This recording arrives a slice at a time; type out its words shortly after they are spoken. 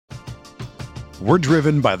We're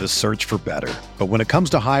driven by the search for better. But when it comes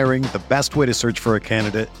to hiring, the best way to search for a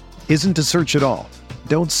candidate isn't to search at all.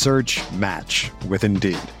 Don't search, match with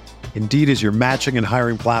Indeed. Indeed is your matching and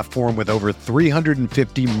hiring platform with over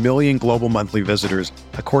 350 million global monthly visitors,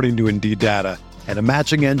 according to Indeed data, and a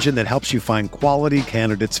matching engine that helps you find quality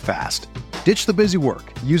candidates fast. Ditch the busy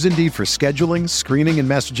work. Use Indeed for scheduling, screening, and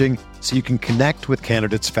messaging so you can connect with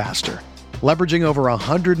candidates faster. Leveraging over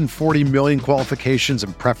 140 million qualifications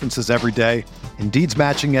and preferences every day, Indeed's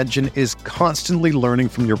matching engine is constantly learning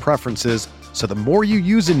from your preferences, so the more you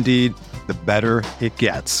use Indeed, the better it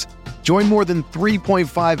gets. Join more than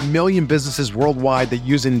 3.5 million businesses worldwide that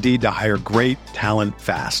use Indeed to hire great talent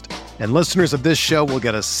fast. And listeners of this show will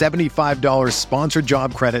get a $75 sponsored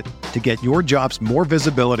job credit to get your jobs more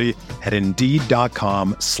visibility at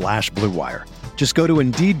Indeed.com/Blue Wire. Just go to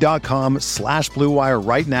Indeed.com/Blue Wire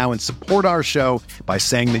right now and support our show by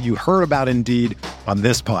saying that you heard about Indeed on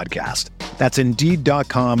this podcast. That's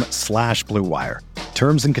Indeed.com/Blue Wire.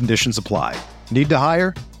 Terms and conditions apply. Need to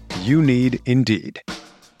hire? You need Indeed.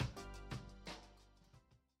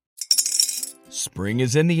 Spring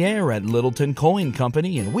is in the air at Littleton Coin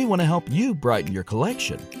Company, and we want to help you brighten your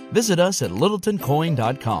collection. Visit us at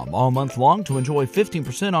littletoncoin.com all month long to enjoy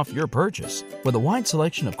 15% off your purchase. With a wide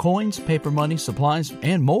selection of coins, paper money, supplies,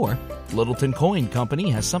 and more, Littleton Coin Company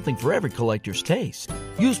has something for every collector's taste.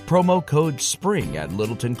 Use promo code SPRING at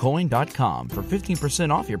littletoncoin.com for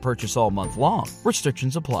 15% off your purchase all month long.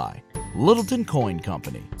 Restrictions apply. Littleton Coin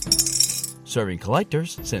Company. Serving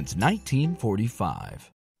collectors since 1945.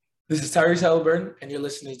 This is Tyrese Halliburton, and you're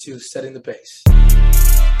listening to Setting the Pace.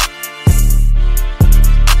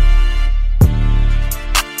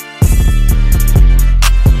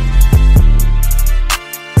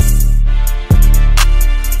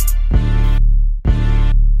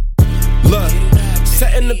 Look,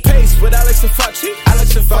 setting the pace with Alex and Fauci.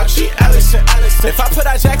 Alex and Fauci, Alex and Alex. If I put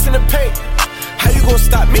our jacks in the paint, how you gonna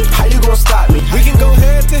stop me? How you gonna stop me? We can go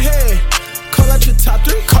head to head. Call out your top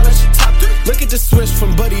three, call out your top three. Look at the switch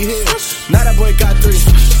from Buddy Hill. Now that boy got three.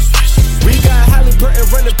 We got Halliburton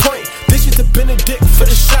running point. This is the Benedict for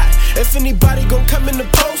the shot. If anybody gon' come in the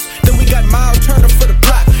post, then we got Miles Turner for the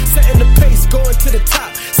block. Setting the pace, going to the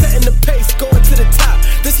top. Setting the pace, going to the top.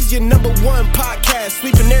 This is your number one podcast.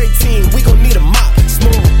 Sweeping every team, we gon' need a mop.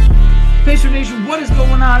 Smooth. Pacer Nation, what is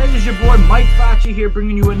going on? It is your boy Mike Facci here,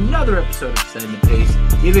 bringing you another episode of Setting the Pace.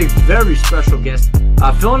 We have a very special guest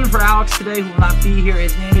filling in for Alex today, who will not be here.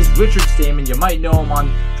 His name is Richard Stayman. You might know him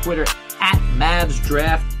on Twitter at Mavs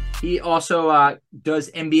Draft. He also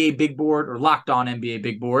does NBA Big Board or Locked On NBA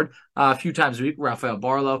Big Board a few times a week. Rafael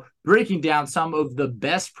Barlow breaking down some of the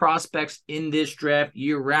best prospects in this draft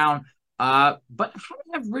year round. But I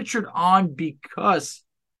have Richard on because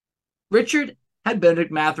Richard had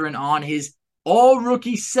Benedict Mathurin on his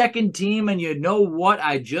all-rookie second team, and you know what?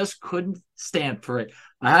 I just couldn't stand for it.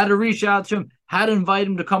 I had to reach out to him, had to invite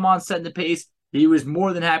him to come on Setting the Pace. He was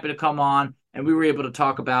more than happy to come on, and we were able to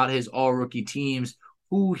talk about his all-rookie teams,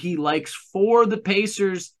 who he likes for the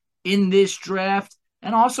Pacers in this draft,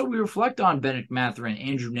 and also we reflect on Benedict Mathurin,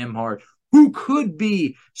 Andrew Nembhard, who could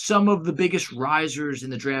be some of the biggest risers in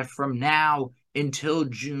the draft from now until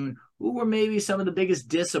June, who were maybe some of the biggest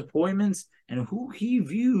disappointments, and who he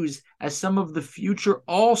views as some of the future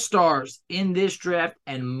all-stars in this draft,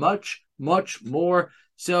 and much, much more.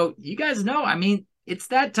 So you guys know, I mean, it's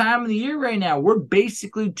that time of the year right now. We're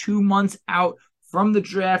basically 2 months out from the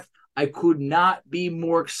draft. I could not be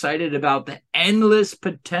more excited about the endless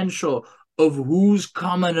potential of who's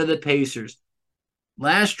coming to the Pacers.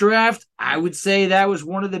 Last draft, I would say that was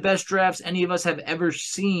one of the best drafts any of us have ever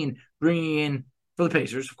seen, bringing in, for the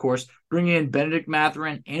Pacers, of course, bringing in Benedict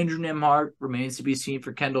Mathurin. Andrew Nembhard remains to be seen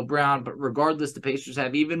for Kendall Brown, but regardless, the Pacers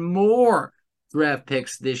have even more draft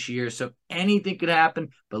picks this year, so anything could happen.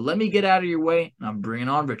 But let me get out of your way, and I'm bringing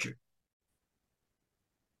on Richard.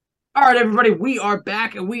 All right, everybody, we are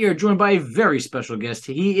back, and we are joined by a very special guest.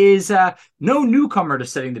 He is no newcomer to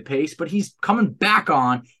Setting the Pace, but he's coming back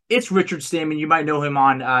on. It's Richard Stayman. You might know him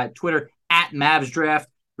on Twitter at Mavs Draft.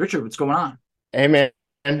 Richard, what's going on? Hey, man.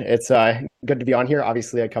 It's good to be on here.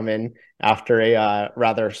 Obviously, I come in after a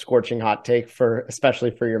rather scorching hot take,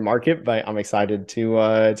 especially for your market, but I'm excited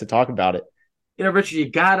to talk about it. You know, Richard,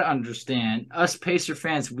 you got to understand, us Pacer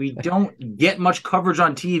fans, we don't get much coverage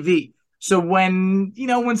on TV. So when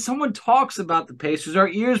someone talks about the Pacers, our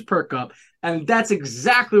ears perk up. And that's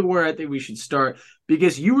exactly where I think we should start,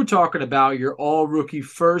 because you were talking about your all-rookie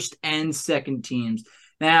first and second teams.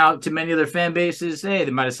 Now, to many other fan bases, hey,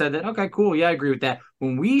 they might have said that, okay, cool, yeah, I agree with that.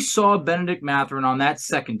 When we saw Benedict Mathurin on that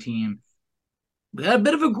second team, got a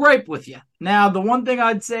bit of a gripe with you. Now, the one thing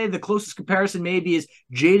I'd say the closest comparison maybe is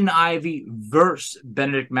Jaden Ivey versus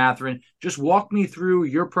Benedict Mathurin. Just walk me through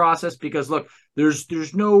your process because, look,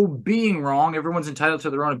 there's no being wrong. Everyone's entitled to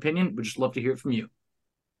their own opinion. We'd just love to hear it from you.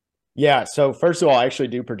 Yeah, so first of all, I actually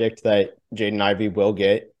do predict that Jaden Ivey will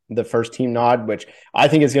get the first team nod, which I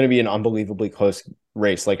think is going to be an unbelievably close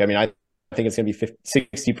race. I think it's going to be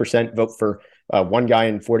 60% vote for one guy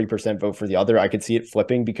and 40% vote for the other. I could see it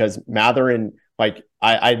flipping because Mathurin,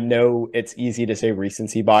 I know it's easy to say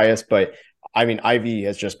recency bias, but I mean, Ivy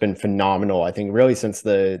has just been phenomenal. I think really since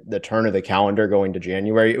the turn of the calendar going to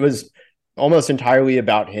January, it was almost entirely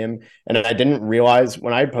about him. And I didn't realize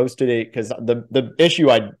when I posted it, because the issue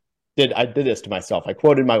I did this to myself. I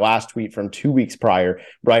quoted my last tweet from 2 weeks prior,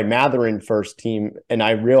 Brian Mathurin first team, and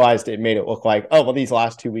I realized it made it look like, oh, well, these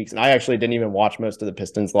last 2 weeks. And I actually didn't even watch most of the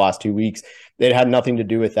Pistons the last 2 weeks. It had nothing to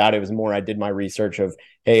do with that. It was more I did my research of,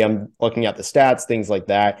 hey, I'm looking at the stats, things like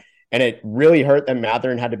that. And it really hurt that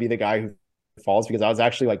Mathurin had to be the guy who falls because I was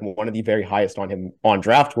actually one of the very highest on him on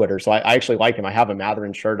draft Twitter. So I actually like him. I have a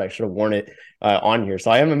Mathurin shirt. I should have worn it on here. So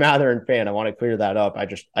I am a Mathurin fan. I want to clear that up.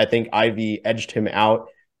 I think Ivy edged him out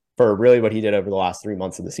for really what he did over the last 3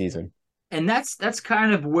 months of the season. And that's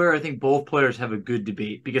kind of where I think both players have a good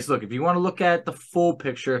debate. Because look, if you want to look at the full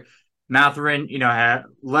picture, Mathurin, had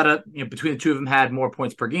between the two of them had more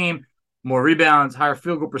points per game, more rebounds, higher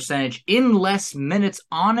field goal percentage in less minutes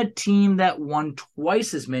on a team that won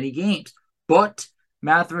twice as many games. But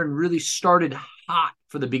Mathurin really started hot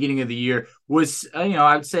for the beginning of the year, was,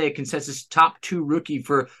 I would say a consensus top 2 rookie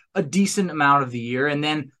for a decent amount of the year. And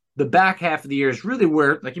then the back half of the year is really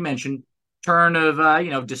where, like you mentioned, turn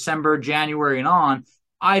of, December, January and on,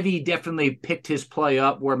 Ivy definitely picked his play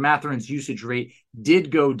up where Mathurin's usage rate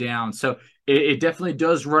did go down. So it definitely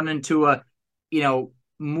does run into a,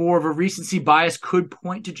 more of a recency bias could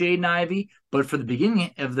point to Jaden Ivey. But for the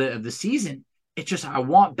beginning of the season, it's just I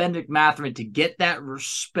want Benedict Mathurin to get that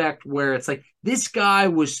respect where it's like this guy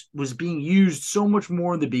was being used so much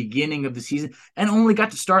more in the beginning of the season and only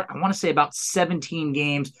got to start, I want to say, about 17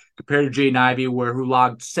 games compared to Jaden Ivey, who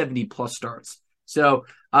logged 70-plus starts. So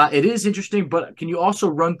it is interesting, but can you also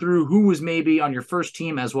run through who was maybe on your first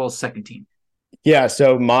team as well as second team? Yeah,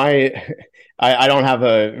 so I don't have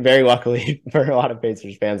very luckily for a lot of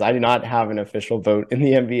Pacers fans, I do not have an official vote in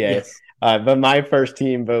the NBA. Yes. But my first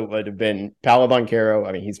team vote would have been Paolo Banchero.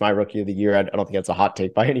 I mean, he's my rookie of the year. I don't think that's a hot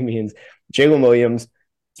take by any means. Jalen Williams,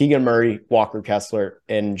 Keegan Murray, Walker Kessler,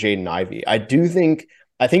 and Jaden Ivey. I think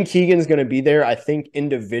Keegan's going to be there. I think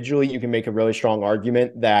individually you can make a really strong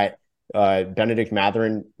argument that Benedict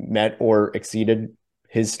Mathurin met or exceeded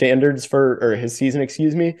his standards or his season,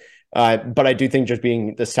 excuse me. But I do think just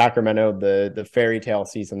being the Sacramento, the fairy tale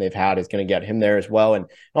season they've had is going to get him there as well. And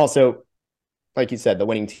also, like you said, the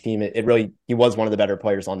winning team, he was one of the better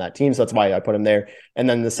players on that team. So that's why I put him there. And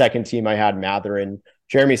then the second team, I had Mathurin,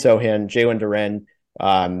 Jeremy Sohan, Jalen Duren,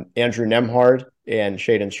 Andrew Nembhard, and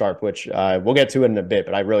Shaedon Sharpe, which we'll get to it in a bit,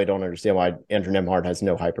 but I really don't understand why Andrew Nembhard has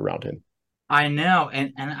no hype around him. I know.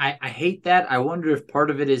 And I hate that. I wonder if part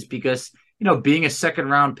of it is because, being a second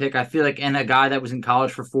round pick, I feel like, and a guy that was in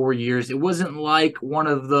college for 4 years, it wasn't like one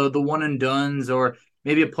of the one and dones or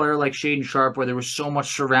maybe a player like Shaedon Sharpe where there was so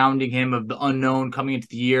much surrounding him of the unknown coming into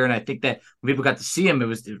the year. And I think that when people got to see him, it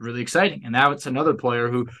was really exciting. And now it's another player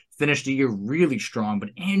who finished the year really strong. But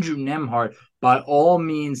Andrew Nembhard, by all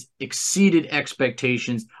means, exceeded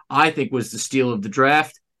expectations. I think was the steal of the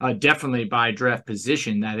draft. Definitely by draft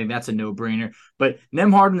position. I think that's a no-brainer. But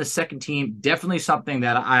Nembhard in the second team, definitely something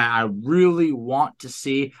that I really want to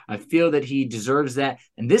see. I feel that he deserves that.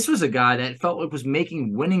 And this was a guy that felt like was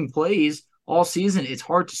making winning plays all season. It's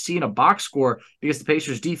hard to see in a box score because the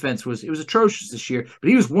Pacers defense was atrocious this year. But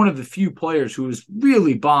he was one of the few players who was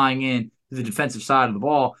really buying in to the defensive side of the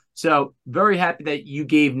ball. So very happy that you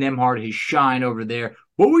gave Nembhard his shine over there.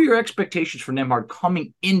 What were your expectations for Nembhard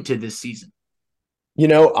coming into this season?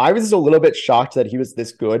 I was a little bit shocked that he was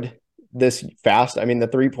this good, this fast. I mean, the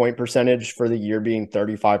 3-point percentage for the year being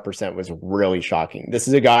 35% was really shocking. This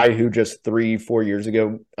is a guy who just 3-4 years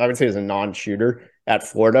ago, I would say, was a non-shooter at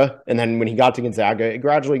Florida. And then when he got to Gonzaga, it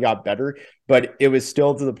gradually got better, but it was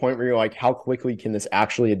still to the point where you're like, how quickly can this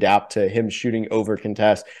actually adapt to him shooting over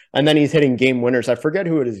contest? And then he's hitting game winners. I forget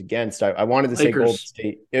who it is against. I wanted to say Golden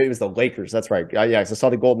State. It was the Lakers. That's right. Yeah, I saw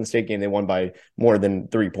the Golden State game. They won by more than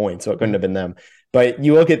 3 points, so it couldn't have been them. But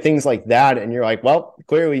you look at things like that and you're like, well,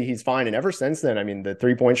 clearly he's fine. And ever since then, I mean, the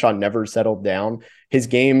 3-point shot never settled down. His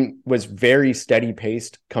game was very steady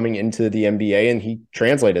paced coming into the NBA, and he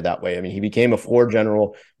translated that way. I mean, he became a floor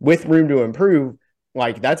general with room to improve.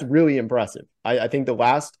 Like, that's really impressive. I think the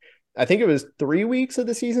last I think it was 3 weeks of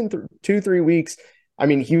the season, 2-3 weeks. I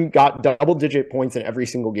mean, he got double-digit points in every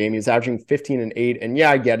single game. He was averaging 15 and 8. And yeah,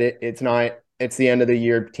 I get it. It's the end of the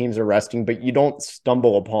year. Teams are resting, but you don't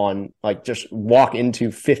stumble upon, like, just walk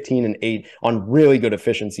into 15 and 8 on really good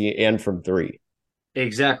efficiency and from three.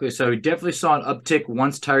 Exactly. So he definitely saw an uptick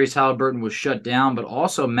once Tyrese Halliburton was shut down, but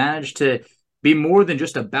also managed to be more than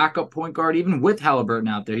just a backup point guard, even with Halliburton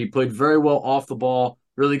out there. He played very well off the ball,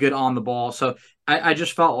 really good on the ball. So I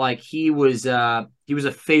just felt like he was a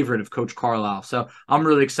favorite of Coach Carlisle. So I'm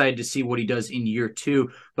really excited to see what he does in year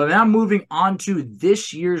 2. But now moving on to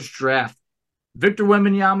this year's draft. Victor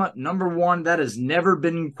Wembanyama, number 1, that has never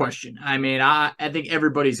been in question. I mean, I think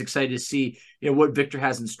everybody's excited to see what Victor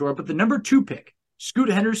has in store. But the number 2 pick, Scoot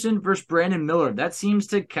Henderson versus Brandon Miller, that seems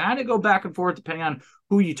to kind of go back and forth depending on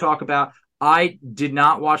who you talk about. I did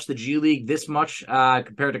not watch the G League this much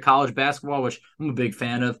compared to college basketball, which I'm a big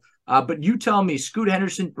fan of. But you tell me, Scoot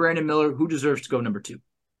Henderson, Brandon Miller, who deserves to go number 2?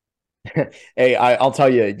 Hey, I'll tell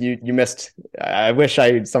you, you missed. I wish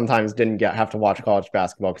I sometimes didn't have to watch college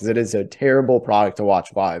basketball because it is a terrible product to watch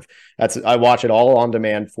live. I watch it all on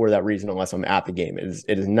demand for that reason, unless I'm at the game. It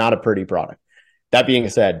is not a pretty product. That being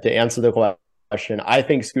said, to answer the question, I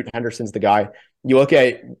think Scoot Henderson's the guy. You look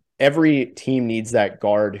at every team needs that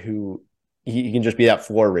guard who he can just be that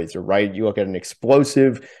floor raiser, right? You look at an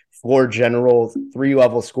explosive floor general,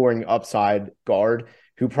 3-level scoring upside guard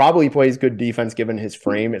who probably plays good defense given his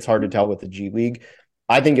frame. It's hard to tell with the G League.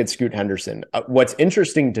 I think it's Scoot Henderson. What's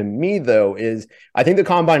interesting to me, though, is I think the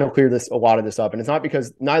Combine will clear a lot of this up. And it's not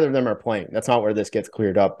because neither of them are playing. That's not where this gets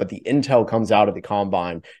cleared up. But the intel comes out of the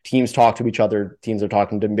Combine. Teams talk to each other. Teams are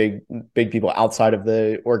talking to big people outside of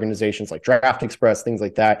the organizations like Draft Express, things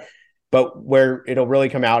like that. But where it'll really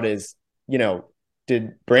come out is,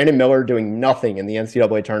 did Brandon Miller doing nothing in the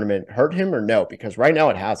NCAA tournament hurt him or no? Because right now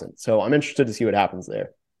it hasn't. So I'm interested to see what happens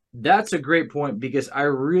there. That's a great point because I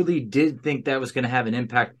really did think that was going to have an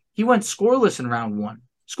impact. He went scoreless in round 1.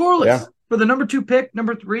 Scoreless. Yeah. For the number 2 pick,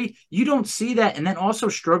 number 3, you don't see that. And then also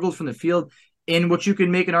struggled from the field in what you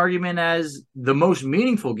can make an argument as the most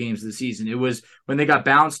meaningful games of the season. It was when they got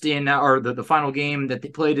bounced in, or the final game that they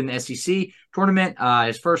played in the SEC tournament,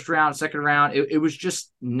 his first round, second round. It was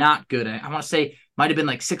just not good. I want to say might have been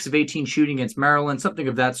like 6 of 18 shooting against Maryland, something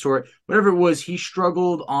of that sort. Whatever it was, he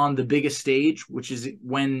struggled on the biggest stage, which is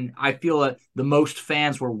when I feel the most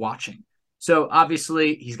fans were watching. So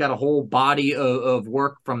obviously he's got a whole body of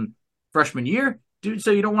work from freshman year. Dude,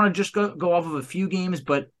 so you don't want to just go off of a few games,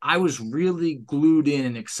 but I was really glued in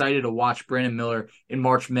and excited to watch Brandon Miller in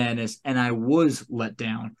March Madness, and I was let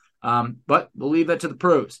down. But we'll leave that to the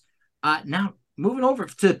pros. Now, moving over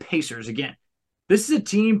to the Pacers again. This is a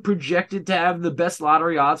team projected to have the best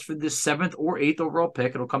lottery odds for this 7th or 8th overall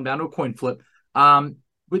pick. It'll come down to a coin flip. But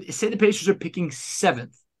say the Pacers are picking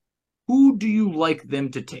 7th. Who do you like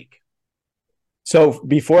them to take? So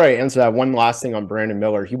before I answer that, one last thing on Brandon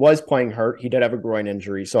Miller. He was playing hurt. He did have a groin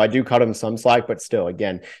injury, so I do cut him some slack, but still,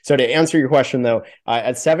 again. So to answer your question, though,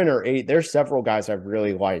 at 7 or 8, there's several guys I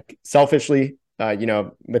really like. Selfishly,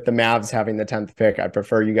 with the Mavs having the 10th pick, I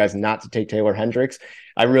prefer you guys not to take Taylor Hendricks.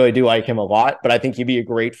 I really do like him a lot, but I think he'd be a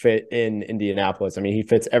great fit in Indianapolis. I mean, he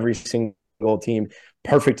fits every single team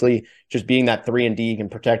perfectly. Just being that 3-and-D, he can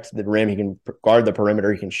protect the rim, he can guard the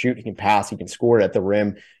perimeter, he can shoot, he can pass, he can score at the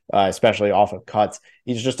rim, especially off of cuts.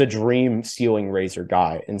 He's just a dream ceiling raiser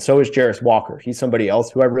guy. And so is Jarris Walker. He's somebody else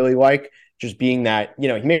who I really like, just being that, he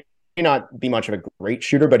may not be much of a great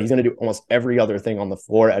shooter, but he's going to do almost every other thing on the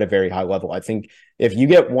floor at a very high level. I think if you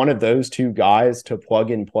get one of those two guys to plug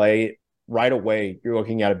and play right away, you're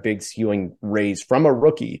looking at a big ceiling raise from a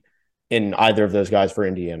rookie in either of those guys for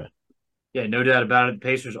Indiana. Yeah, no doubt about it. The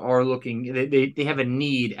Pacers are looking, they have a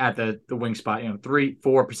need at the wing spot,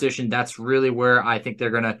 3-4 position. That's really where I think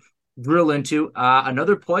they're going to drill into.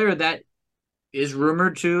 Another player that is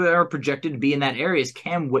rumored to or projected to be in that area is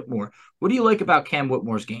Cam Whitmore. What do you like about Cam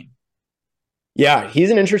Whitmore's game? Yeah, he's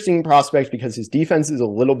an interesting prospect because his defense is a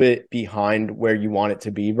little bit behind where you want it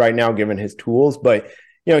to be right now, given his tools, but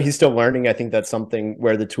he's still learning. I think that's something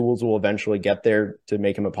where the tools will eventually get there to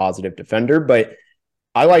make him a positive defender, but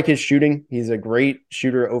I like his shooting. He's a great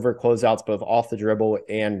shooter over closeouts, both off the dribble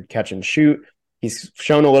and catch and shoot. He's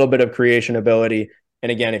shown a little bit of creation ability.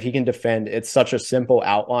 And again, if he can defend, it's such a simple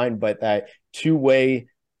outline, but that two-way,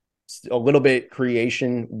 a little bit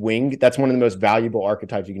creation wing, that's one of the most valuable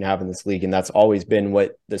archetypes you can have in this league. And that's always been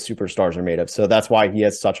what the superstars are made of. So that's why he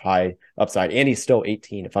has such high upside. And he's still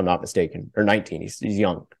 18, if I'm not mistaken, or 19. He's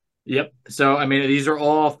young. Yep. So, I mean, these are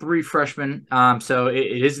all 3 freshmen. So it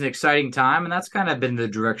is an exciting time. And that's kind of been the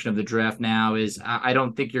direction of the draft now is I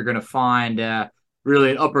don't think you're going to find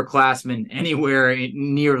really an upperclassman anywhere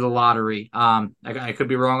near the lottery. I could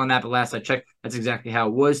be wrong on that, but last I checked, that's exactly how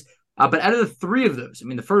it was. But out of the three of those, I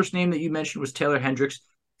mean, the first name that you mentioned was Taylor Hendricks.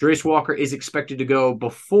 Jarace Walker is expected to go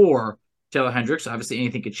before Taylor Hendricks. Obviously,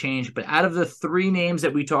 anything could change. But out of the three names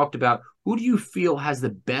that we talked about, who do you feel has the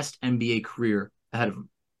best NBA career ahead of him?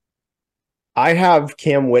 I have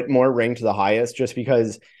Cam Whitmore ranked the highest just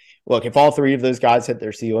because, look, if all three of those guys hit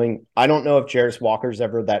their ceiling, I don't know if Jarace Walker's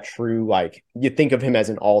ever that true, like, you think of him as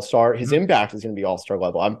an all-star. His impact is going to be all-star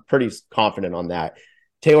level. I'm pretty confident on that.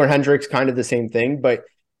 Taylor Hendricks, kind of the same thing, but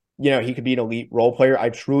he could be an elite role player. I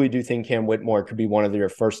truly do think Cam Whitmore could be one of your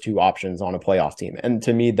first two options on a playoff team. And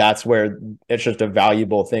to me, that's where it's just a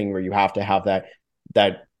valuable thing where you have to have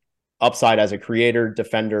that upside as a creator,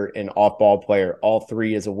 defender, and off-ball player. All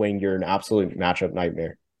three as a wing, you're an absolute matchup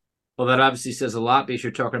nightmare. Well, that obviously says a lot because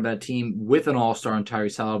you're talking about a team with an all-star in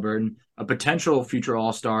Tyrese Halliburton, a potential future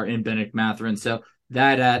all-star in Bennett Mathurin. So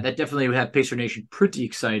that definitely would have Pacer Nation pretty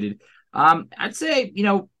excited. I'd say,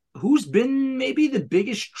 who's been maybe the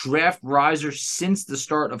biggest draft riser since the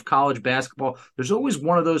start of college basketball? There's always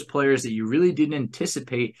one of those players that you really didn't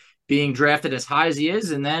anticipate being drafted as high as he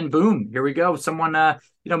is, and then boom, here we go. Someone,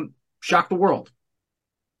 shocked the world.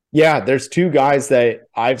 Yeah, there's two guys that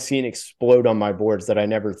I've seen explode on my boards that I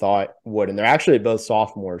never thought would, and they're actually both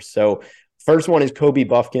sophomores. So first one is Kobe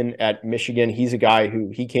Buffkin at Michigan. He's a guy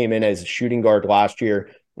he came in as a shooting guard last year,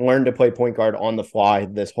 learned to play point guard on the fly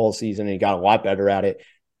this whole season, and he got a lot better at it.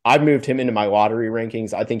 I've moved him into my lottery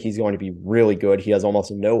rankings. I think he's going to be really good. He has almost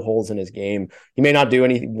no holes in his game. He may not do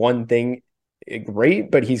any one thing great,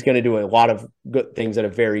 but he's going to do a lot of good things at a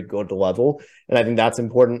very good level. And I think that's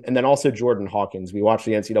important. And then also Jordan Hawkins. We watched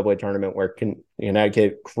the NCAA tournament where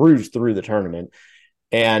Connecticut cruised through the tournament.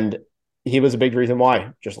 And he was a big reason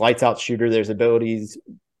why. Just lights out shooter. There's abilities.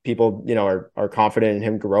 People, are confident in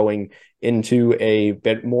him growing into a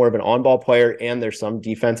bit more of an on-ball player. And there's some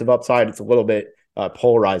defensive upside. It's a little bit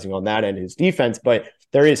polarizing on that end, his defense, but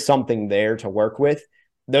there is something there to work with.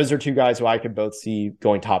 Those are two guys who I could both see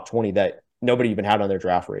going top 20 that nobody even had on their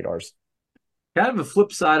draft radars. Kind of a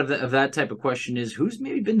flip side of that type of question is who's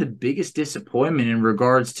maybe been the biggest disappointment in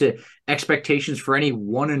regards to expectations for any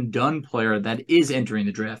one and done player that is entering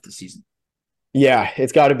the draft this season? Yeah,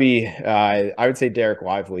 it's got to be, I would say Derek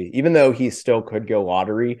Lively, even though he still could go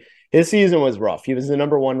lottery. His season was rough. He was the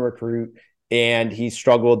number one recruit and he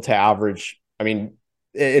struggled to average. I mean,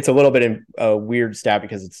 it's a little bit a weird stat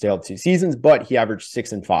because it's still 2 seasons, but he averaged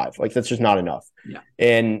 6 and 5. Like, that's just not enough. Yeah.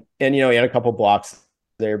 And he had a couple blocks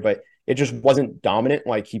there, but it just wasn't dominant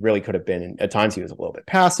like he really could have been. And at times he was a little bit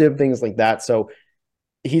passive, things like that. So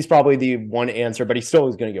he's probably the one answer, but he still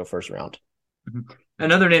is going to go first round. Mm-hmm.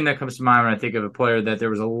 Another name that comes to mind when I think of a player that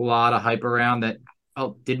there was a lot of hype around that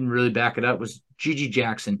didn't really back it up was Gigi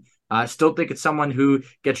Jackson. I still think it's someone who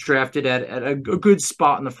gets drafted at a good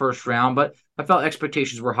spot in the first round, but I felt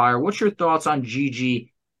expectations were higher. What's your thoughts on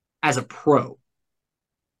Gigi as a pro?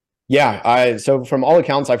 Yeah, so from all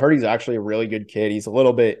accounts, I've heard he's actually a really good kid. He's a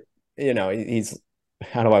little bit, he's,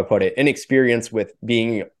 how do I put it, inexperienced with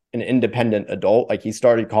being an independent adult. Like, he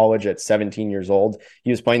started college at 17 years old.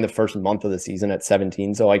 He was playing the first month of the season at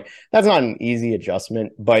 17. So, that's not an easy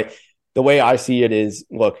adjustment, but the way I see it is,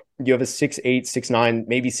 look, you have a 6'8", 6'9",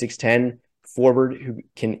 maybe 6'10" forward who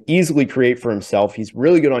can easily create for himself. He's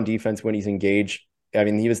really good on defense when he's engaged. I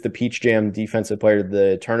mean, he was the Peach Jam defensive player of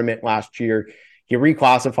the tournament last year. He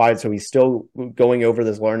reclassified, so he's still going over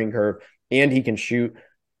this learning curve, and he can shoot.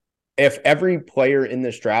 If every player in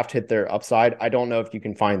this draft hit their upside, I don't know if you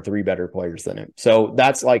can find 3 better players than him. So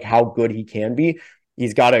that's how good he can be.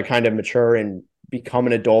 He's got to kind of mature and become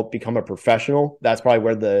an adult, become a professional. That's probably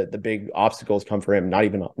where the big obstacles come for him, not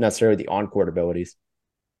even necessarily the on-court abilities.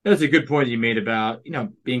 That's a good point you made about,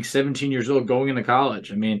 being 17 years old going into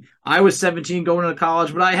college. I mean, I was 17 going into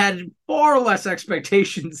college, but I had far less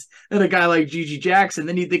expectations than a guy like Gigi Jackson.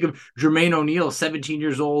 Then you think of Jermaine O'Neal, 17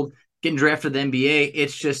 years old, getting drafted to the NBA.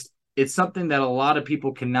 It's something that a lot of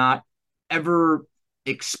people cannot ever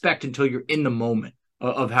expect until you're in the moment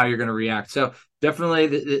of how you're going to react. So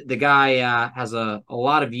definitely the guy has a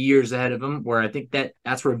lot of years ahead of him, where I think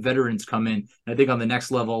that's where veterans come in. And I think on the next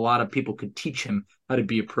level, a lot of people could teach him how to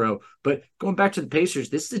be a pro. But going back to the Pacers,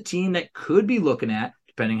 this is a team that could be looking at,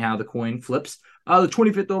 depending how the coin flips, the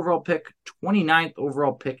 25th overall pick, 29th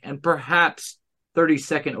overall pick, and perhaps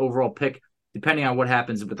 32nd overall pick, depending on what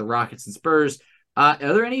happens with the Rockets and Spurs. Are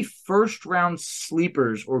there any first-round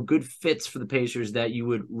sleepers or good fits for the Pacers that you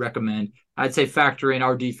would recommend? I'd say factor in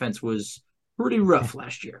our defense was pretty rough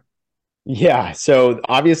last year. Yeah, so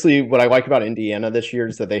obviously what I like about Indiana this year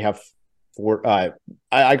is that they have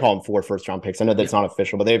I call them 4 first-round picks. I know that's not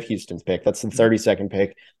official, but they have Houston's pick. That's the 32nd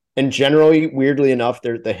pick. And generally, weirdly enough,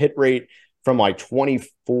 the hit rate from like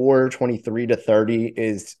 24, 23 to 30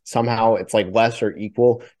 is somehow it's like less or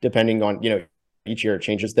equal depending on, each year it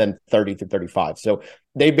changes, than 30 through 35. So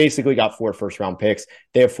they basically got 4 first-round picks.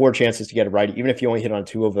 They have 4 chances to get it right. Even if you only hit on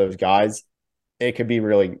 2 of those guys, it could be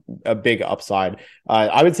really a big upside.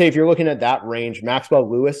 I would say if you're looking at that range, Maxwell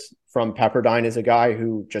Lewis from Pepperdine is a guy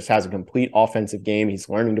who just has a complete offensive game. He's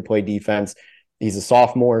learning to play defense. He's a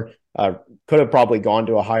sophomore. Could have probably gone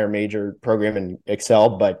to a higher major program and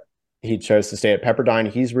excelled, but he chose to stay at Pepperdine.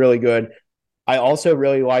 He's really good. I also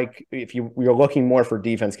really like, if you're looking more for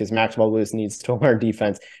defense, because Maxwell Lewis needs to learn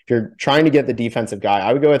defense. If you're trying to get the defensive guy,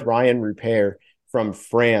 I would go with Ryan Rupert from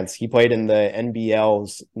France. He played in the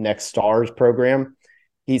NBL's Next Stars program.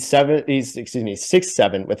 He's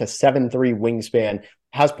 6'7" with a 7'3" wingspan,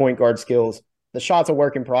 has point guard skills. The shot's a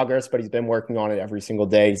work in progress, but he's been working on it every single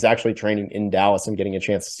day. He's actually training in Dallas. I'm getting a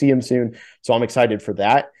chance to see him soon, so I'm excited for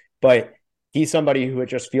that. But he's somebody who it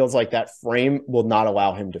just feels like that frame will not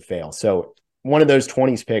allow him to fail. So one of those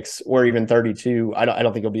 20s picks, or even 32, I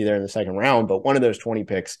don't think he'll be there in the second round, but one of those 20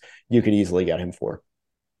 picks you could easily get him for.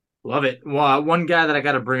 Love it. Well, one guy that I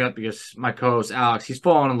got to bring up because my co-host Alex, he's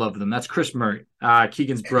fallen in love with him. That's Chris Murray,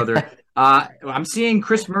 Keegan's brother. I'm seeing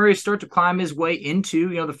Chris Murray start to climb his way into,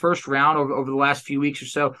 the first round over the last few weeks or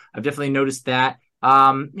so. I've definitely noticed that,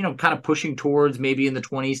 kind of pushing towards maybe in the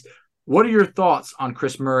 20s. What are your thoughts on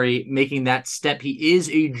Chris Murray making that step? He is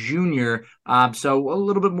a junior, so a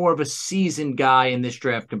little bit more of a seasoned guy in this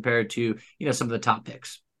draft compared to, some of the top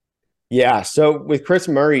picks. Yeah, so with Chris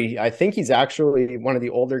Murray, I think he's actually one of the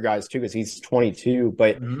older guys too, because he's 22,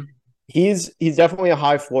 but he's definitely a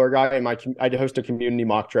high floor guy. And I host a community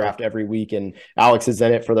mock draft every week, and Alex is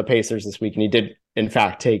in it for the Pacers this week, and he did in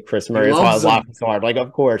fact take Chris Murray. That's why I was laughing so hard. Like,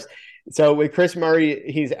 of course. So with Chris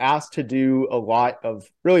Murray, he's asked to do a lot of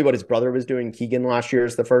really what his brother was doing. Keegan last year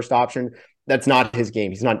is the first option. That's not his game.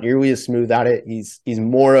 He's not nearly as smooth at it. He's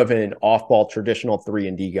more of an off-ball traditional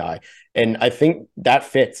 3-and-D guy. And I think that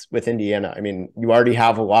fits with Indiana. I mean, you already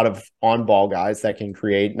have a lot of on-ball guys that can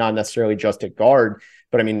create, not necessarily just at guard,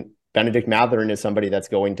 but I mean, Benedict Mathurin is somebody that's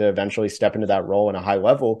going to eventually step into that role in a high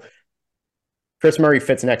level. Chris Murray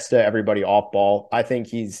fits next to everybody off-ball. I think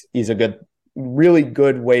he's a really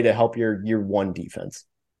good way to help your year one defense.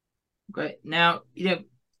 Okay. Now,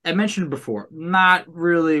 I mentioned before, not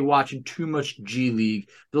really watching too much G League.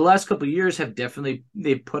 The last couple of years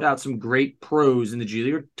they've put out some great pros in the G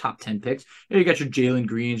League, or top 10 picks. You got your Jalen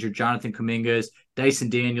Greens, your Jonathan Kumingas, Dyson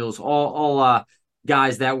Daniels, all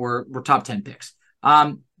guys that were top 10 picks.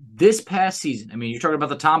 This past season, I mean, you're talking about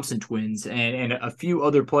the Thompson twins and a few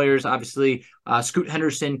other players, obviously, Scoot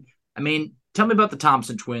Henderson. I mean, tell me about the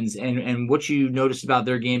Thompson twins and what you noticed about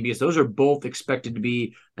their game, because those are both expected to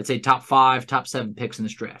be, I'd say, top 5, top 7 picks in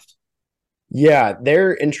this draft. Yeah,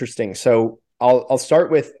 they're interesting. So I'll start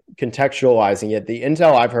with contextualizing it. The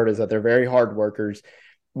intel I've heard is that they're very hard workers,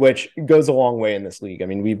 which goes a long way in this league. I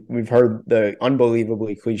mean, we've heard the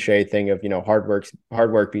unbelievably cliche thing of, hard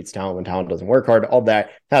work beats talent when talent doesn't work hard. All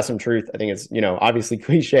that has some truth. I think it's, obviously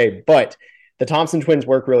cliche, but the Thompson twins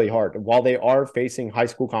work really hard. While they are facing high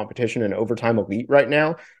school competition and overtime elite right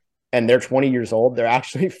now, and they're 20 years old, they're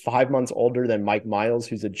actually 5 months older than Mike Miles,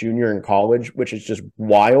 who's a junior in college, which is just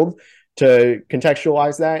wild to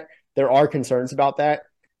contextualize that. There are concerns about that.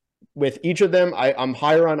 With each of them, I'm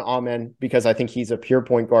higher on Amen because I think he's a pure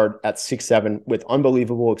point guard at 6'7" with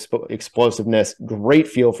unbelievable explosiveness, great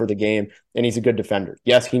feel for the game, and he's a good defender.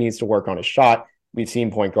 Yes, he needs to work on his shot. We've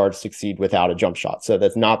seen point guards succeed without a jump shot, so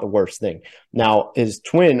that's not the worst thing. Now, his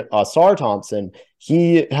twin, Sar Thompson,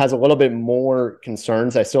 he has a little bit more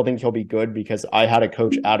concerns. I still think he'll be good because I had a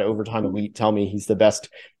coach at Overtime Elite tell me he's the best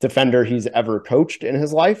defender he's ever coached in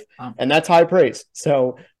his life, and that's high praise.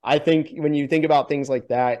 So I think when you think about things like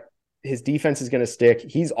that, his defense is going to stick.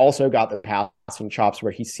 He's also got the passing chops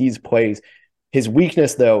where he sees plays. His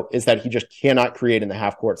weakness, though, is that he just cannot create in the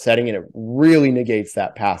half-court setting, and it really negates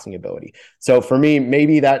that passing ability. So for me,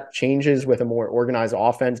 maybe that changes with a more organized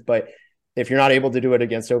offense, but if you're not able to do it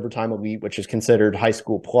against Overtime Elite, which is considered high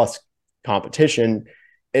school plus competition,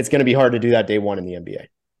 it's going to be hard to do that day one in the NBA.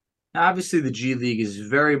 Now, obviously, the G League is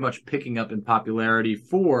very much picking up in popularity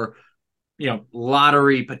for,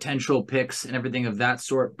 lottery potential picks and everything of that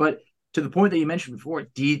sort, but to the point that you mentioned before,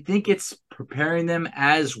 do you think it's preparing them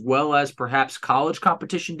as well as perhaps college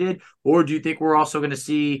competition did? Or do you think we're also going to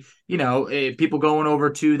see, people going over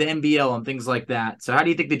to the NBL and things like that? So how do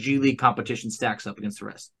you think the G League competition stacks up against the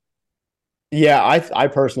rest? Yeah, I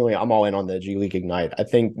personally, I'm all in on the G League Ignite. I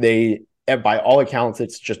think by all accounts,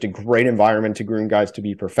 it's just a great environment to groom guys to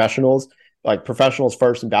be professionals. like professionals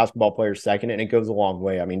first and basketball players second, and it goes a long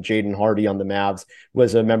way. I mean, Jaden Hardy on the Mavs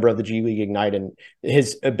was a member of the G League Ignite, and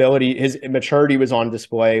his maturity was on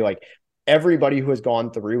display. Like everybody who has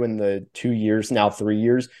gone through in the 2 years, now 3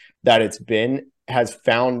 years that it's been, has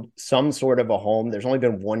found some sort of a home. There's only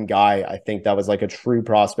been one guy, I think, that was like a true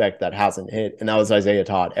prospect that hasn't hit, and that was Isaiah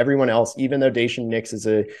Todd. Everyone else, even though Daishen Nix is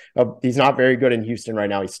he's not very good in Houston right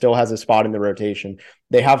now, he still has a spot in the rotation.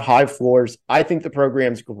 They have high floors. I think the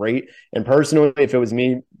program's great. And personally, if it was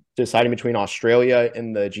me deciding between Australia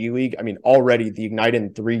and the G League, I mean, already the Ignite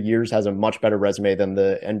in 3 years has a much better resume than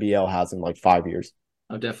the NBL has in like 5 years.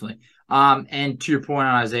 Oh, definitely. And to your point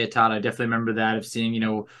on Isaiah Todd, I definitely remember that, of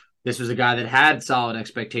seeing, this was a guy that had solid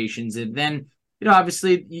expectations. And then,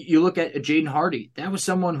 obviously you look at Jaden Hardy. That was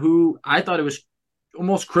someone who I thought it was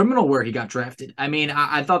almost criminal where he got drafted. I mean,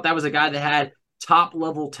 I thought that was a guy that had top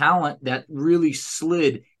level talent that really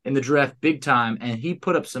slid in the draft big time. And he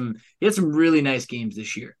had some really nice games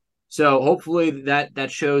this year. So hopefully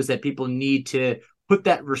that shows that people need to put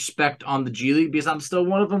that respect on the G League, because I'm still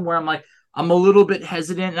one of them where I'm a little bit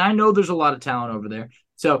hesitant, and I know there's a lot of talent over there.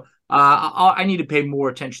 So I need to pay more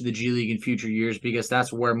attention to the G League in future years, because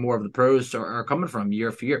that's where more of the pros are coming from year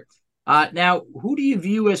after year. Now, who do you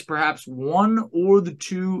view as perhaps one or the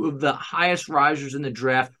two of the highest risers in the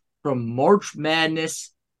draft from March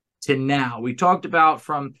Madness to now? We talked about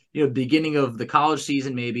from the beginning of the college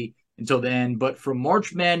season maybe until then, but from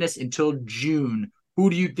March Madness until June, who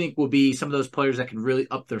do you think will be some of those players that can really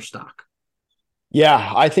up their stock?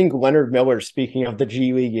 Yeah, I think Leonard Miller, speaking of the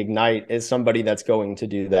G League Ignite, is somebody that's going to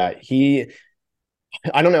do that.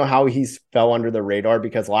 I don't know how he's fell under the radar,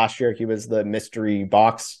 because last year he was the mystery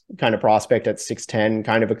box kind of prospect at 6'10",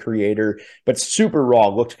 kind of a creator, but super raw,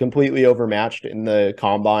 looked completely overmatched in the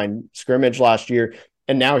combine scrimmage last year.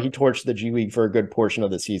 And now he torched the G League for a good portion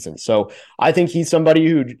of the season. So I think he's somebody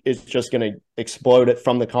who is just going to explode it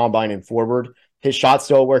from the combine and forward. His shot's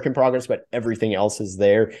still a work in progress, but everything else is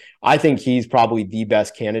there. I think he's probably the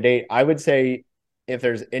best candidate. I would say if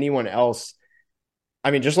there's anyone else, I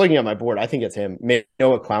mean, just looking at my board, I think it's him.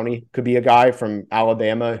 Noah Clowney could be a guy from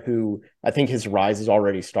Alabama who I think his rise is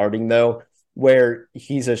already starting, though, where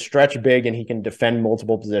he's a stretch big and he can defend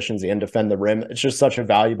multiple positions and defend the rim. It's just such a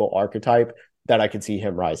valuable archetype that I could see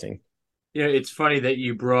him rising. It's funny that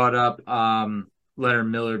you brought up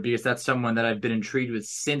Leonard Miller, because that's someone that I've been intrigued with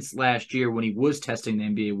since last year when he was testing the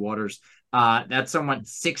NBA waters. That's someone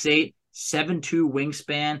 6'8", 7'2"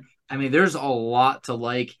 wingspan. I mean, there's a lot to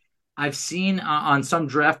like. I've seen on some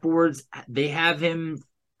draft boards, they have him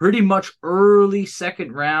pretty much early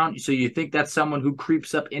second round. So you think that's someone who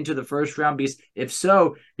creeps up into the first round? Because if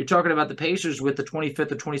so, you're talking about the Pacers with the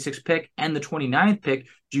 25th or 26th pick and the 29th pick.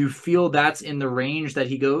 Do you feel that's in the range that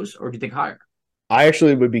he goes, or do you think higher? I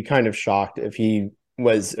actually would be kind of shocked if he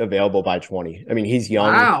was available by 20. I mean, he's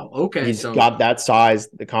young. Wow. Okay. He's got that size,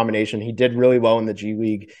 the combination. He did really well in the G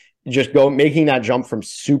League. Just making that jump from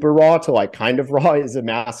super raw to like kind of raw is a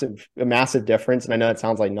massive difference. And I know that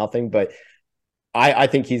sounds like nothing, but I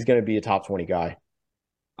think he's going to be a top 20 guy.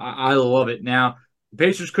 I love it. Now, the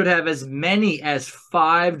Pacers could have as many as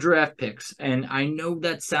 5 draft picks. And I know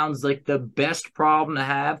that sounds like the best problem to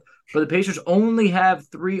have, but the Pacers only have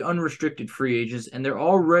 3 unrestricted free agents, and they're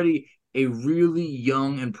already a really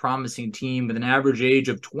young and promising team with an average age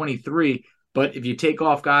of 23. But if you take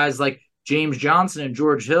off guys like James Johnson and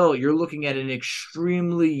George Hill, you're looking at an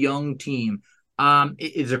extremely young team.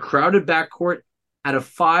 It's a crowded backcourt. Out of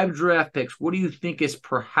 5 draft picks, what do you think is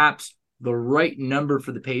perhaps the right number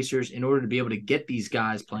for the Pacers in order to be able to get these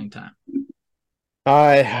guys playing time?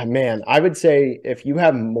 Man, I would say if you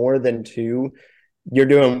have more than 2, you're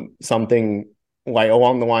doing something like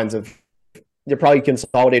along the lines of you're probably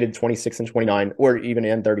consolidated 26 and 29, or even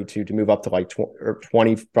in 32 to move up to like 20, or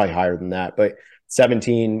 20, probably higher than that, but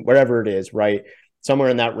 17, whatever it is, right? Somewhere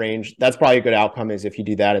in that range. That's probably a good outcome, is if you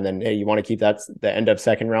do that, and then hey, you want to keep that the end of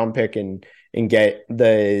second round pick and get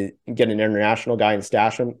an international guy and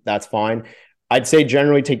stash him. That's fine. I'd say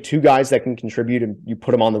generally take 2 guys that can contribute and you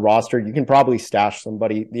put them on the roster. You can probably stash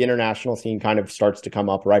somebody. The international scene kind of starts to come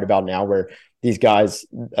up right about now, where these guys,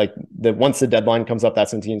 like once the deadline comes up,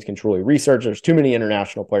 that's when teams can truly research. There's too many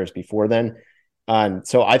international players before then.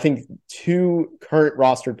 So I think 2 current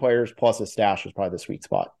rostered players plus a stash is probably the sweet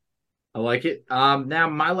spot. I like it. Now,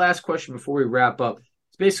 my last question before we wrap up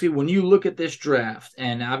is basically, when you look at this draft,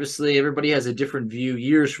 and obviously everybody has a different view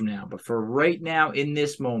years from now, but for right now in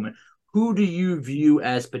this moment, who do you view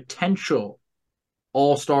as potential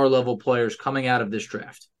all-star level players coming out of this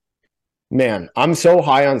draft? Man, I'm so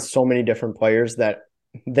high on so many different players that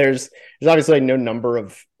there's obviously no number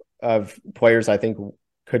of players I think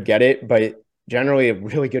could get it, but generally a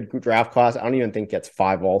really good draft class. I don't even think gets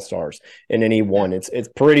 5 All-Stars in any one. It's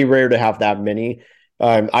pretty rare to have that many.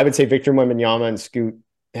 I would say Victor Wembanyama and Scoot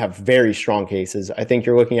have very strong cases. I think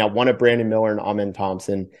you're looking at one of Brandon Miller and Amen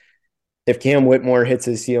Thompson. If Cam Whitmore hits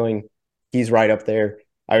his ceiling, he's right up there.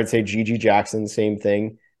 I would say Gigi Jackson, same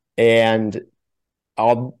thing. And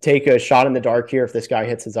I'll take a shot in the dark here. If this guy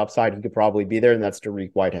hits his upside, he could probably be there, and that's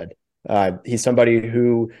Dariq Whitehead. He's somebody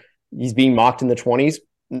who he's being mocked in the 20s.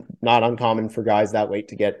 Not uncommon for guys that late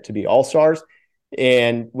to get to be all-stars.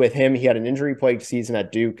 And with him, he had an injury-plagued season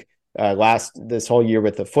at Duke this whole year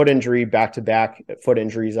with a foot injury, back-to-back foot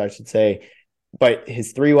injuries, I should say. But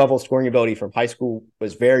his 3-level scoring ability from high school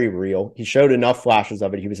was very real. He showed enough flashes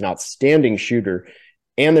of it. He was an outstanding shooter.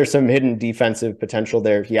 And there's some hidden defensive potential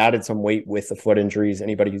there. He added some weight with the foot injuries.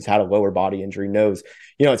 Anybody who's had a lower body injury knows,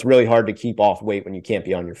 it's really hard to keep off weight when you can't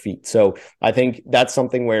be on your feet. So I think that's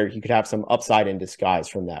something where he could have some upside in disguise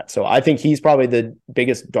from that. So I think he's probably the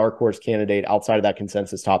biggest dark horse candidate outside of that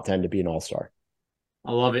consensus top 10 to be an all-star.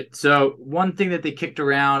 I love it. So one thing that they kicked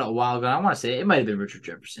around a while ago, I want to say it might have been Richard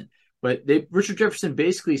Jefferson, but Richard Jefferson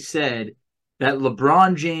basically said that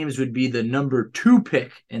LeBron James would be the number 2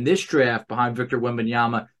 pick in this draft behind Victor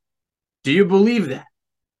Wembanyama. Do you believe that?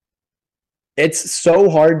 It's so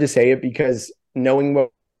hard to say it because knowing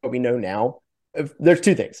what we know now, there's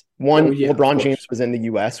 2 things. One, LeBron James was in the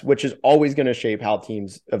U.S., which is always going to shape how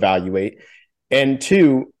teams evaluate. And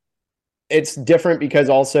 2, it's different because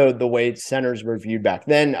also the way centers were viewed back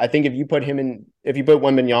then. I think if you put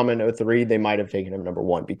Wembanyama in 2003, they might have taken him number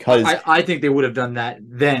 1 because I think they would have done that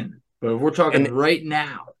then. But we're talking right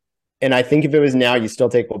now. And I think if it was now, you still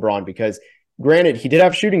take LeBron because, granted, he did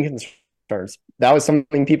have shooting concerns. That was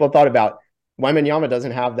something people thought about. Wembanyama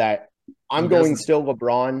doesn't have that. I'm going still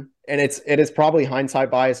LeBron. And it is probably hindsight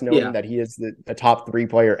bias knowing that he is the top 3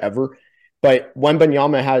 player ever. But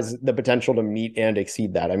Wembanyama has the potential to meet and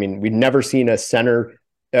exceed that. I mean, we've never seen a center,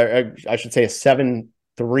 I should say a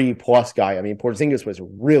 7'3 plus guy. I mean, Porzingis was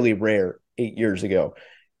really rare 8 years ago.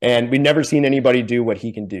 And we've never seen anybody do what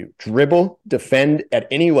he can do. Dribble, defend at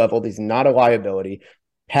any level. He's not a liability.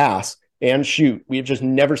 Pass and shoot. We've just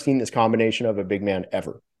never seen this combination of a big man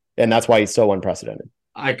ever. And that's why he's so unprecedented.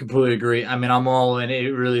 I completely agree. I mean, I'm all in.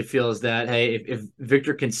 It really feels that, hey, if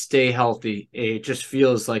Victor can stay healthy, it just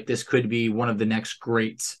feels like this could be one of the next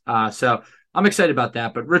greats. So I'm excited about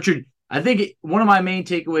that. But Richard, I think one of my main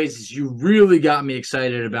takeaways is you really got me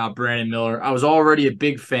excited about Brandon Miller. I was already a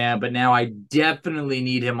big fan, but now I definitely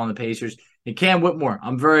need him on the Pacers. And Cam Whitmore,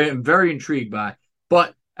 I'm very intrigued by.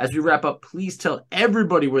 But as we wrap up, please tell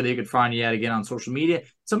everybody where they could find you at again on social media.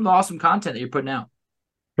 Some of the awesome content that you're putting out.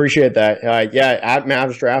 Appreciate that. At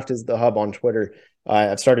Mavs Draft is the hub on Twitter.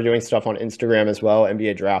 I've started doing stuff on Instagram as well,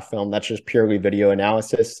 NBA Draft Film. That's just purely video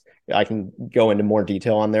analysis. I can go into more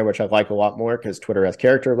detail on there, which I like a lot more because Twitter has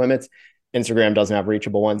character limits. Instagram doesn't have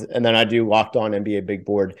reachable ones. And then I do Locked On NBA Big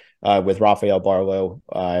Board with Rafael Barlow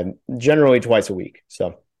generally twice a week.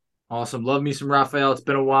 So awesome. Love me some Rafael. It's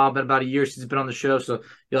been a while, been about a year since he's been on the show. So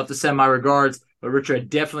you'll have to send my regards. But Richard, I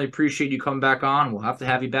definitely appreciate you coming back on. We'll have to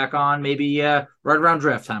have you back on maybe right around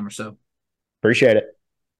draft time or so. Appreciate it.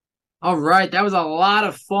 All right. That was a lot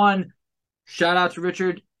of fun. Shout out to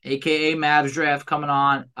Richard, a.k.a. Mavs Draft, coming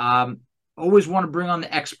on. Always want to bring on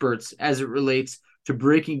the experts as it relates to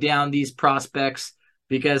breaking down these prospects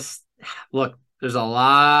because, look, there's a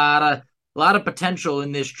lot of potential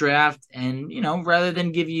in this draft. And, rather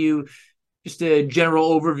than give you just a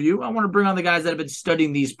general overview, I want to bring on the guys that have been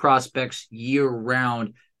studying these prospects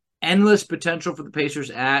year-round. Endless potential for the Pacers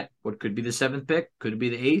at what could be the 7th pick, could it be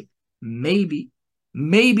the 8th?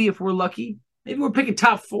 Maybe if we're lucky. Maybe we're picking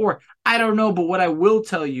top 4. I don't know, but what I will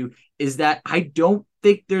tell you is that I don't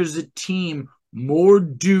think there's a team more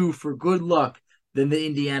due for good luck than the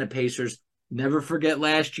Indiana Pacers. Never forget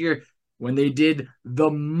last year when they did the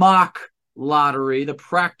mock lottery, the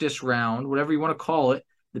practice round, whatever you want to call it.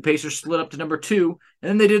 The Pacers slid up to number 2, and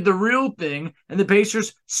then they did the real thing, and the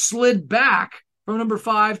Pacers slid back from number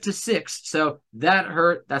 5 to 6. So that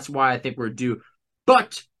hurt. That's why I think we're due.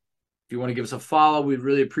 But if you want to give us a follow, we'd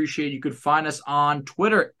really appreciate it. You could find us on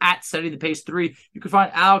Twitter at SettingThePace3. You can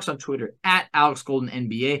find Alex on Twitter at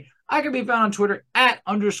AlexGoldenNBA. I can be found on Twitter at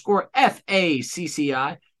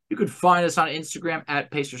 _FACCI. You can find us on Instagram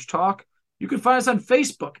at Pacers Talk. You can find us on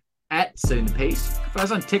Facebook at Setting the Pace. You can find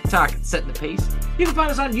us on TikTok at Setting the Pace. You can find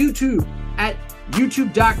us on YouTube at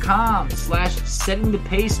youtube.com/Setting the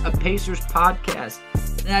Pace, a Pacers podcast.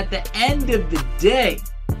 And at the end of the day,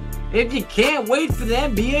 if you can't wait for the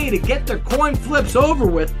NBA to get their coin flips over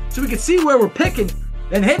with so we can see where we're picking,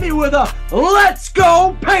 then hit me with a "Let's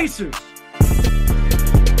go Pacers!"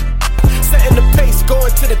 Setting the pace.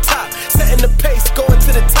 going to the top. Setting the pace, going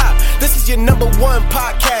to the top. This is your number one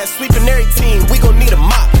podcast. Sweeping every team, we gon' need a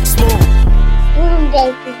mop. Smooth.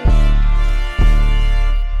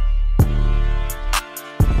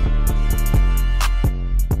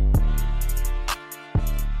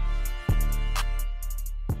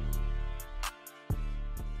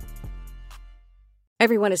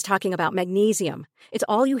 Everyone is talking about magnesium. It's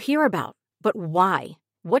all you hear about. But why?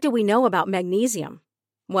 What do we know about magnesium?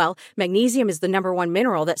 Well, magnesium is the number one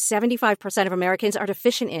mineral that 75% of Americans are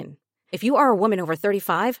deficient in. If you are a woman over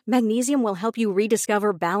 35, magnesium will help you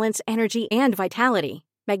rediscover balance, energy, and vitality.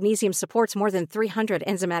 Magnesium supports more than 300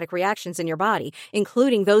 enzymatic reactions in your body,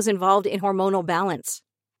 including those involved in hormonal balance.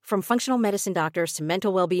 From functional medicine doctors to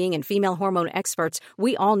mental well-being and female hormone experts,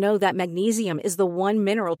 we all know that magnesium is the one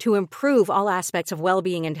mineral to improve all aspects of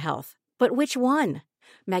well-being and health. But which one?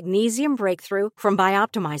 Magnesium Breakthrough from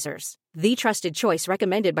Bioptimizers, the trusted choice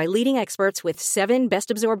recommended by leading experts with 7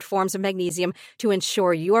 best-absorbed forms of magnesium to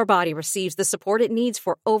ensure your body receives the support it needs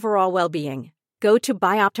for overall well-being. Go to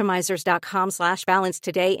bioptimizers.com/balance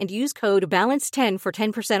today and use code BALANCE10 for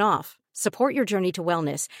 10% off. Support your journey to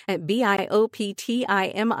wellness at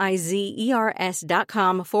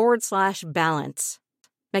bioptimizers.com/balance.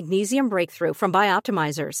 Magnesium Breakthrough from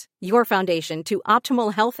Bioptimizers, your foundation to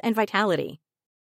optimal health and vitality.